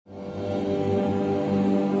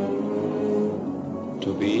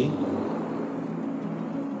To be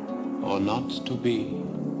or not to be?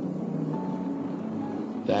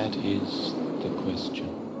 That is the question.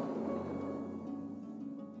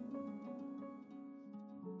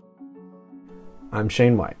 I'm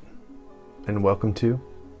Shane White, and welcome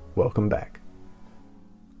back.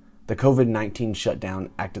 The COVID-19 shutdown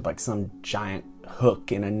acted like some giant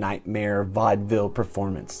hook in a nightmare vaudeville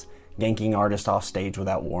performance, yanking artists off stage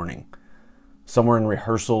without warning. Some were in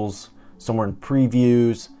rehearsals, some were in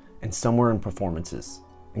previews, and some were in performances,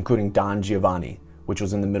 including Don Giovanni, which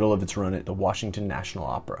was in the middle of its run at the Washington National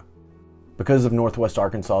Opera. Because of Northwest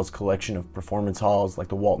Arkansas's collection of performance halls like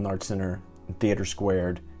the Walton Arts Center and Theater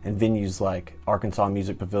Squared, and venues like Arkansas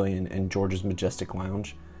Music Pavilion and Georgia's Majestic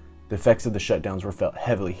Lounge, the effects of the shutdowns were felt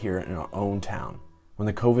heavily here in our own town. When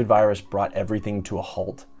the COVID virus brought everything to a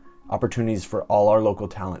halt, opportunities for all our local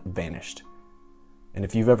talent vanished. And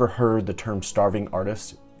if you've ever heard the term starving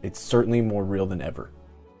artist, it's certainly more real than ever.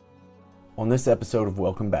 On this episode of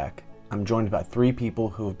Welcome Back, I'm joined by three people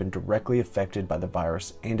who have been directly affected by the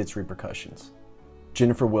virus and its repercussions.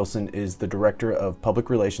 Jennifer Wilson is the Director of Public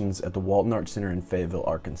Relations at the Walton Arts Center in Fayetteville,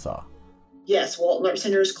 Arkansas. Yes, Walton Arts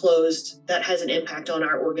Center is closed. That has an impact on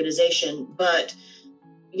our organization. But,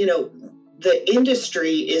 the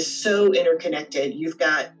industry is so interconnected. You've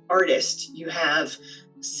got artists, you have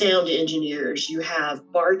sound engineers, you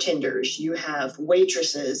have bartenders, you have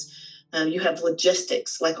waitresses, you have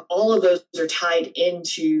logistics. Like all of those are tied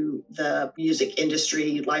into the music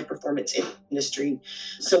industry, live performance industry.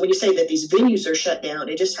 So when you say that these venues are shut down,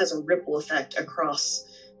 it just has a ripple effect across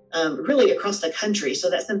the country. So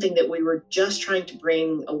that's something that we were just trying to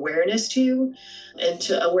bring awareness to, and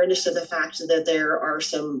to awareness of the fact that there are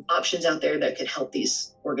some options out there that could help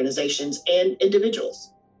these organizations and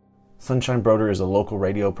individuals. Sunshine Broder is a local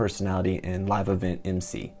radio personality and live event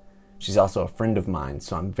MC. She's also a friend of mine,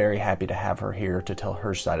 so I'm very happy to have her here to tell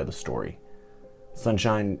her side of the story.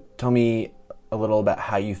 Sunshine, tell me a little about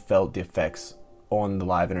how you felt the effects on the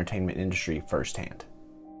live entertainment industry firsthand.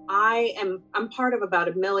 I'm part of about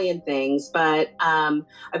a million things, but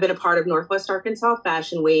I've been a part of Northwest Arkansas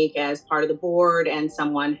Fashion Week as part of the board and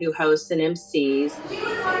someone who hosts and MCs. We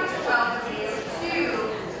would like to welcome you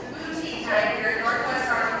to Boutique Time here at Northwest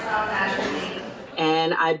Arkansas Fashion Week.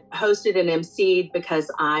 And I hosted and MC'd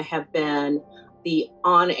because I have been the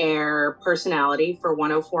on-air personality for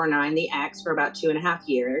 104.9 The Axe for about 2.5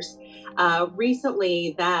 years.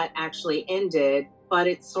 Recently, that actually ended, but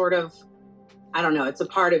it's sort of, I don't know, it's a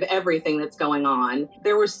part of everything that's going on.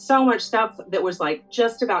 There was so much stuff that was like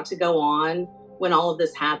just about to go on when all of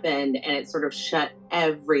this happened, and it sort of shut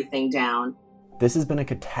everything down. This has been a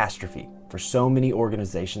catastrophe for so many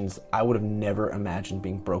organizations I would have never imagined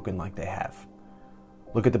being broken like they have.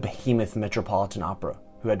 Look at the behemoth Metropolitan Opera,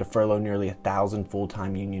 who had to furlough nearly 1,000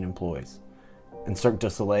 full-time union employees, and Cirque du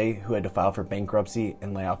Soleil, who had to file for bankruptcy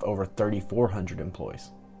and lay off over 3,400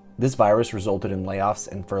 employees. This virus resulted in layoffs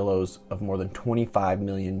and furloughs of more than 25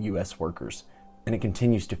 million U.S. workers, and it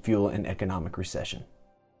continues to fuel an economic recession.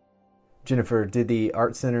 Jennifer, did the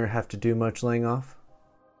Art Center have to do much laying off?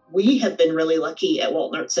 We have been really lucky at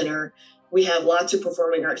Walton Arts Center. We have lots of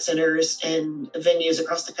performing arts centers and venues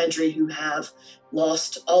across the country who have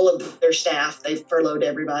lost all of their staff. They've furloughed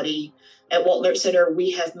everybody. At Walton Arts Center,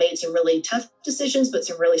 we have made some really tough decisions, but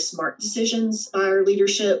some really smart decisions by our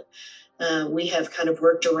leadership. We have kind of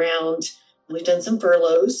worked around, we've done some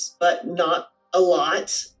furloughs, but not a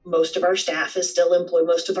lot. Most of our staff is still employed.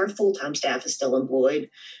 Most of our full-time staff is still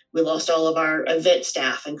employed. We lost all of our event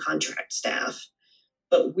staff and contract staff,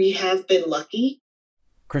 but we have been lucky.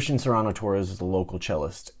 Christian Serrano Torres is a local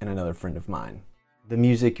cellist and another friend of mine. The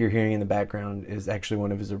music you're hearing in the background is actually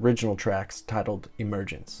one of his original tracks titled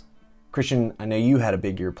Emergence. Christian, I know you had a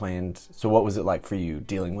big year planned, so what was it like for you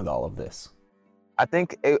dealing with all of this? I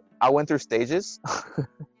think I went through stages.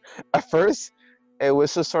 At first, it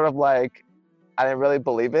was just sort of like, I didn't really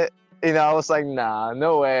believe it. I was like, nah,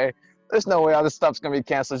 no way. There's no way all this stuff's going to be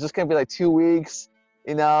canceled. It's just going to be like 2 weeks,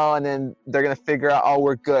 and then they're going to figure out, oh,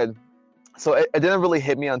 we're good. So it didn't really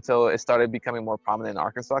hit me until it started becoming more prominent in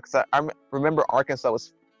Arkansas. Because I remember Arkansas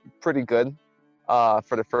was pretty good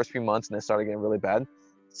for the first few months, and it started getting really bad.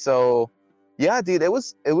 So, yeah, dude, it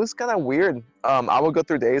was kind of weird. I would go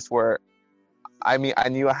through days where, I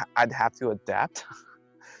knew I'd have to adapt,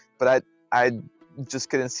 but I just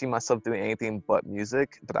couldn't see myself doing anything but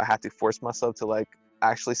music. But I had to force myself to like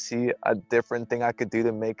actually see a different thing I could do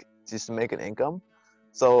to make an income.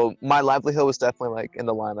 So my livelihood was definitely like in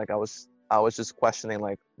the line. Like I was just questioning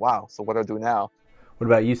like, wow, so what do I do now? What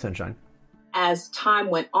about you, Sunshine? As time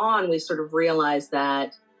went on, we sort of realized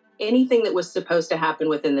that anything that was supposed to happen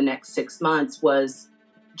within the next 6 months was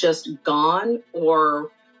just gone, or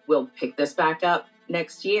we'll pick this back up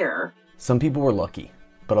next year. Some people were lucky,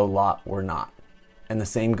 but a lot were not. And the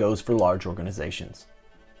same goes for large organizations.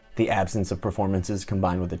 The absence of performances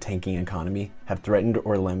combined with a tanking economy have threatened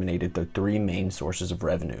or eliminated the three main sources of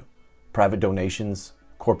revenue: private donations,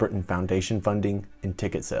 corporate and foundation funding, and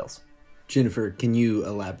ticket sales. Jennifer, can you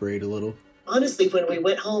elaborate a little? Honestly, when we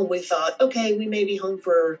went home, we thought, okay, we may be home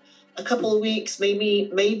for a couple of weeks,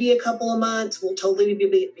 maybe a couple of months. We'll totally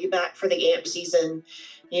be back for the AMP season.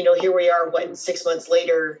 Here we are, 6 months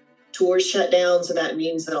later, tours shut down. So that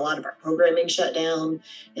means that a lot of our programming shut down,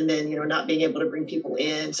 and then, not being able to bring people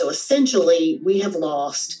in. So essentially, we have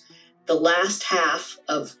lost the last half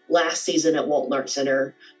of last season at Walton Arts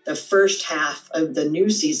Center, the first half of the new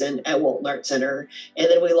season at Walton Arts Center, and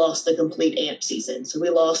then we lost the complete AMP season. So we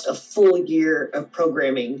lost a full year of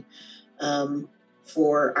programming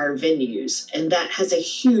for our venues. And that has a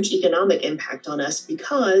huge economic impact on us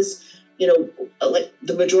because, like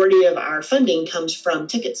the majority of our funding comes from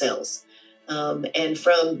ticket sales and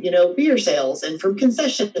from, beer sales and from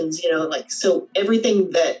concessions, so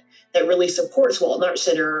everything that really supports Walton Arts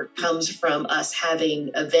Center comes from us having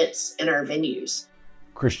events in our venues.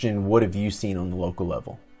 Christian, what have you seen on the local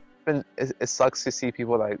level? And it sucks to see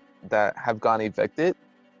people that have gone evicted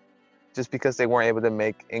just because they weren't able to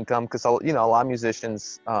make income. Because, a lot of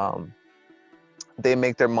musicians, they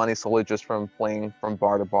make their money solely just from playing from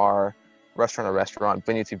bar to bar, restaurant to restaurant,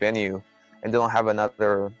 venue to venue, and they don't have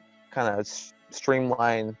another kind of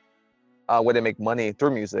streamlined way to make money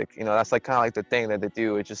through music. That's like kind of like the thing that they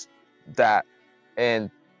do. It's just that.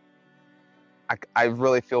 And I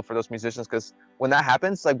really feel for those musicians, because when that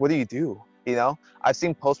happens, like, what do you do? I've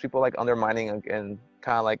seen post people like undermining and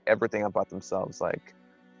kind of like everything about themselves, like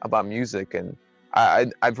about music. And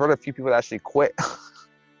I've heard a few people that actually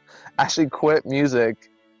quit music,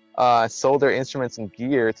 sold their instruments and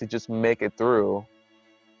gear to just make it through,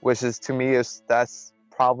 which is, to me, that's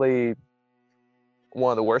probably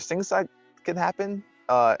one of the worst things that could happen,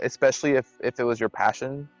 especially if it was your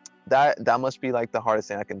passion. That must be like the hardest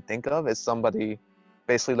thing I can think of, is somebody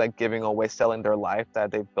basically like giving away, selling their life that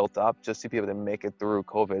they've built up just to be able to make it through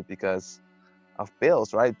COVID because of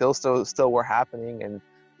bills, right? Bills still were happening and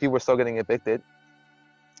people were still getting evicted,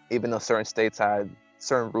 even though certain states had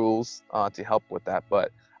certain rules to help with that.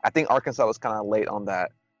 But I think Arkansas was kind of late on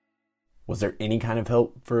that. Was there any kind of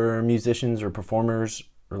help for musicians or performers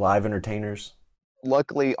or live entertainers?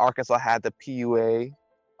 Luckily, Arkansas had the PUA,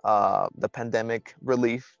 the pandemic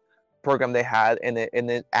relief program they had, and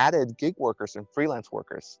it added gig workers and freelance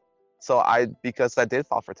workers. So because I did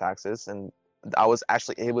file for taxes, and I was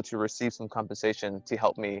actually able to receive some compensation to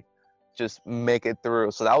help me just make it through.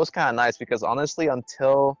 So that was kind of nice, because honestly,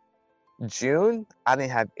 until June, I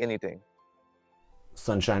didn't have anything.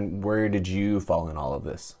 Sunshine, where did you fall in all of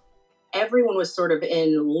this? Everyone was sort of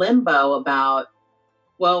in limbo about,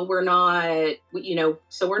 well, we're not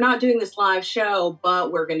doing this live show,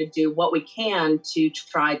 but we're going to do what we can to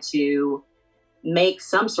try to make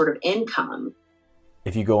some sort of income.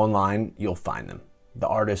 If you go online, you'll find them, the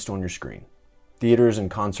artists on your screen. Theaters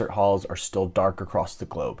and concert halls are still dark across the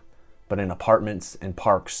globe, but in apartments and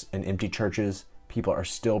parks and empty churches, people are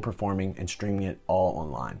still performing and streaming it all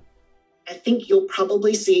online. I think you'll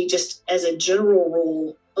probably see, just as a general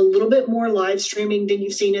rule, a little bit more live streaming than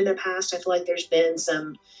you've seen in the past. I feel like there's been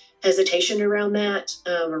some hesitation around that,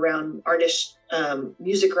 around artist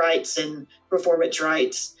music rights and performance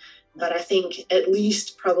rights. But I think at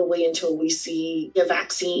least probably until we see a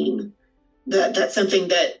vaccine, that's something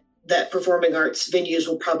that performing arts venues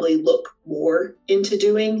will probably look more into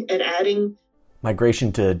doing and adding.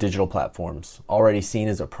 Migration to digital platforms, already seen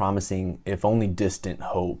as a promising, if only distant,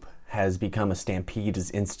 hope, has become a stampede as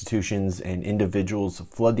institutions and individuals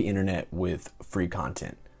flood the internet with free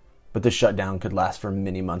content. But this shutdown could last for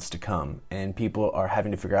many months to come, and people are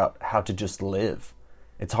having to figure out how to just live.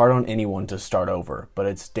 It's hard on anyone to start over, but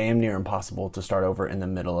it's damn near impossible to start over in the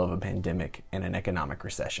middle of a pandemic and an economic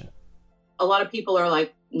recession. A lot of people are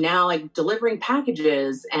now delivering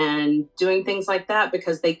packages and doing things like that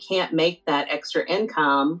because they can't make that extra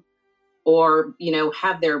income or,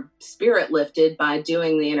 have their spirit lifted by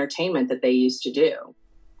doing the entertainment that they used to do.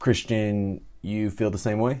 Christian, you feel the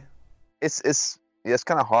same way? It's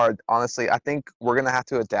kind of hard, honestly. I think we're gonna have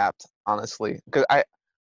to adapt, honestly, because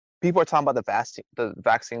people are talking about the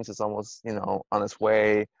vaccines is almost on its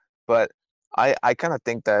way, but I kind of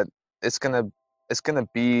think that it's gonna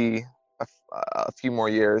be a few more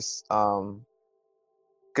years,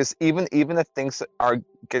 because even if things are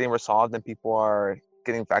getting resolved and people are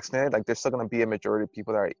getting vaccinated, there's still going to be a majority of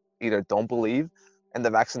people that either don't believe in the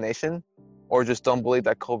vaccination or just don't believe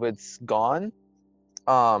that COVID's gone.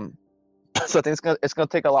 So I think it's gonna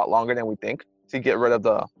take a lot longer than we think to get rid of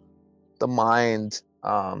the mind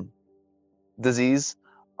disease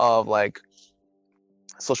of like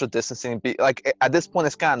social distancing. Be like at this point,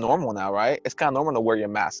 it's kind of normal now, right? It's kind of normal to wear your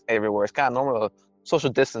mask everywhere. It's kind of normal to social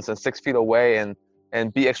distance and 6 feet away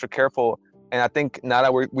and be extra careful. And I think now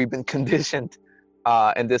that we've been conditioned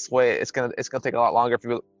in this way, it's gonna take a lot longer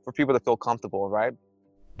for people to feel comfortable, right?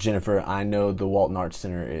 Jennifer, I know the Walton Arts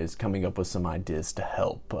Center is coming up with some ideas to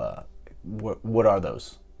help. What are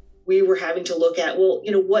those? We were having to look at, well,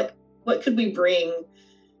 what could we bring,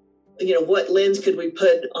 what lens could we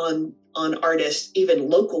put on artists even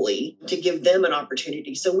locally to give them an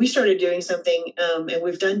opportunity. So we started doing something, and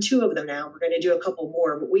we've done 2 of them now. We're going to do a couple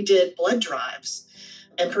more, but we did blood drives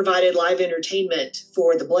and provided live entertainment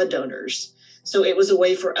for the blood donors. So it was a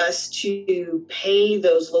way for us to pay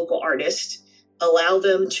those local artists, allow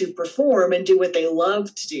them to perform and do what they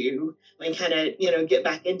love to do and kind of, get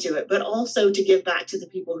back into it, but also to give back to the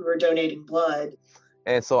people who are donating blood.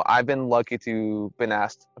 And so I've been lucky to been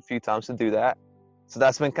asked a few times to do that. So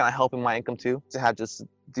that's been kind of helping my income too, to have just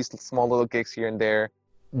these small little gigs here and there.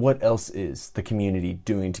 What else is the community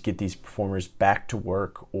doing to get these performers back to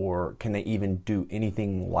work, or can they even do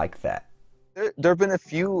anything like that? There have been a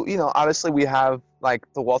few, obviously we have like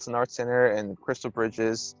the Walton Arts Center and Crystal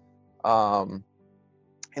Bridges,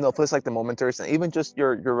 places like the Momenters, and even just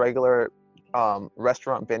your regular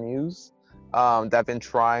restaurant venues that have been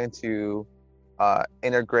trying to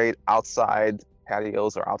integrate outside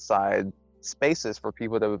patios or outside spaces for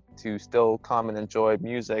people to still come and enjoy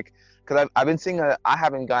music. Because I've been seeing I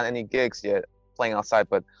haven't gotten any gigs yet playing outside,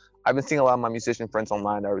 but I've been seeing a lot of my musician friends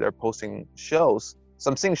online they're posting shows. So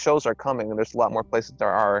I'm seeing shows are coming, and there's a lot more places that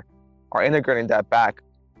are integrating that back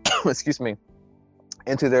excuse me,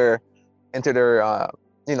 into their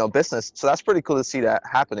business. So that's pretty cool to see that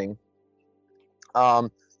happening. The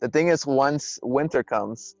thing is, once winter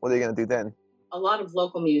comes, what are you going to do then? A lot of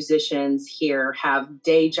local musicians here have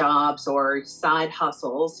day jobs or side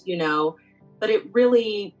hustles, but it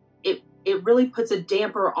really puts a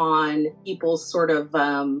damper on people's sort of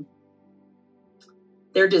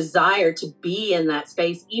their desire to be in that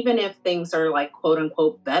space, even if things are like quote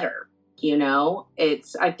unquote better.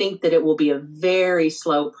 I think that it will be a very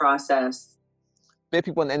slow process. Big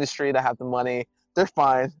people in the industry that have the money, they're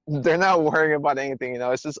fine. They're not worrying about anything.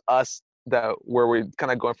 It's just us where we're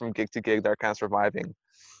kind of going from gig to gig that are kind of surviving.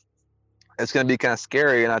 It's going to be kind of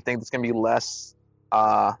scary, and I think there's going to be less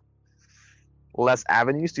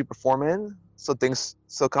avenues to perform in. So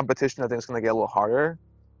competition, I think, is going to get a little harder.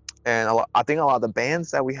 And I think a lot of the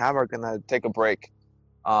bands that we have are going to take a break,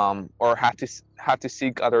 or have to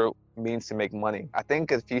seek other means to make money. I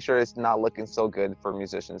think the future is not looking so good for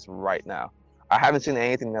musicians right now. I haven't seen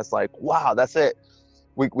anything that's like, wow, that's it.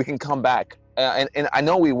 We can come back. And I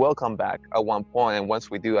know we will come back at one point. And once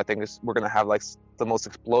we do, I think we're going to have like the most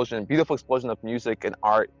beautiful explosion of music and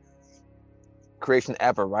art creation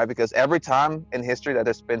ever, right? Because every time in history that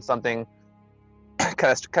there's been something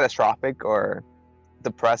catastrophic or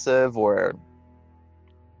depressive or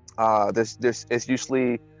it's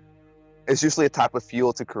usually a type of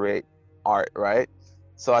fuel to create art, right?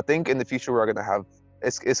 So I think in the future we're going to have,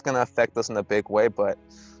 it's going to affect us in a big way, but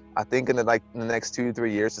I think in the next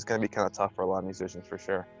 2-3 years, it's going to be kind of tough for a lot of musicians for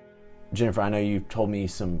sure. Jennifer, I know you told me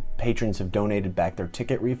some patrons have donated back their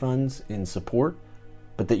ticket refunds in support,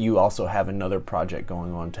 but that you also have another project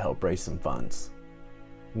going on to help raise some funds.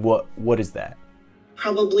 What is that?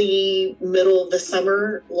 Probably middle of the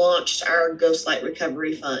summer, launched our Ghostlight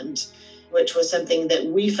Recovery Fund, which was something that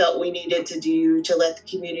we felt we needed to do to let the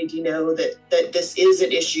community know that this is an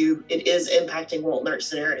issue, it is impacting Walton Arts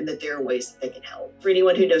Center, and that there are ways that they can help. For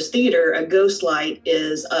anyone who knows theater, a ghost light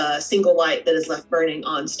is a single light that is left burning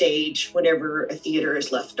on stage whenever a theater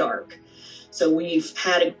is left dark. So we've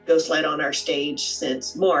had a ghost light on our stage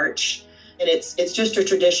since March, and it's just a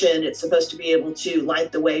tradition. It's supposed to be able to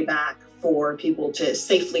light the way back for people to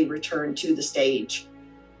safely return to the stage.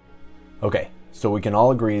 Okay. So we can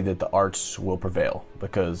all agree that the arts will prevail,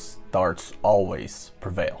 because the arts always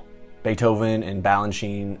prevail. Beethoven and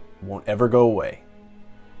Balanchine won't ever go away.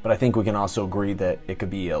 But I think we can also agree that it could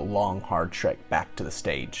be a long, hard trek back to the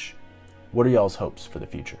stage. What are y'all's hopes for the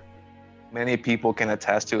future? Many people can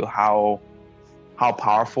attest to how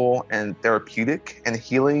powerful and therapeutic and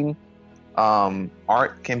healing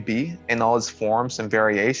art can be in all its forms and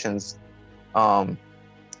variations.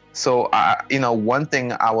 So one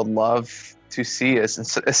thing I would love to see is,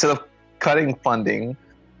 instead of cutting funding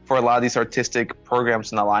for a lot of these artistic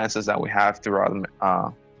programs and alliances that we have throughout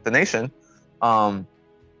the nation, that's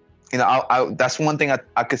one thing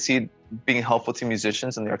I could see being helpful to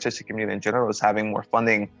musicians and the artistic community in general is having more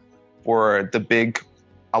funding for the big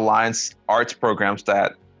Alliance arts programs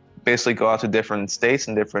that basically go out to different states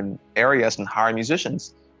and different areas and hire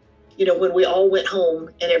musicians. You know, when we all went home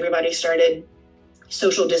and everybody started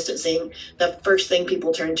social distancing, the first thing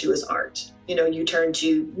people turn to is art. You know, you turn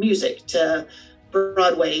to music, to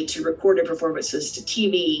Broadway, to recorded performances, to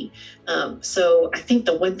TV. So I think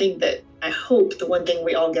the one thing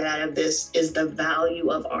we all get out of this is the value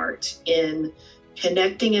of art in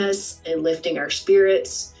connecting us and lifting our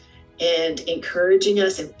spirits and encouraging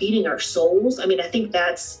us and feeding our souls. I mean, I think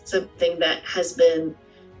that's something that has been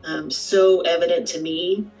so evident to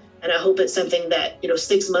me. And I hope it's something that,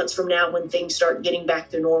 6 months from now, when things start getting back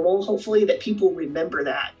to normal, hopefully that people remember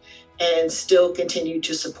that and still continue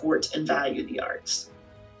to support and value the arts.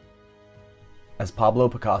 As Pablo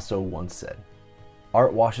Picasso once said,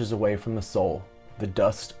 art washes away from the soul the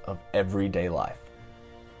dust of everyday life.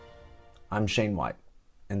 I'm Shane White,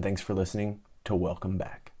 and thanks for listening to Welcome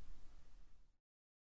Back.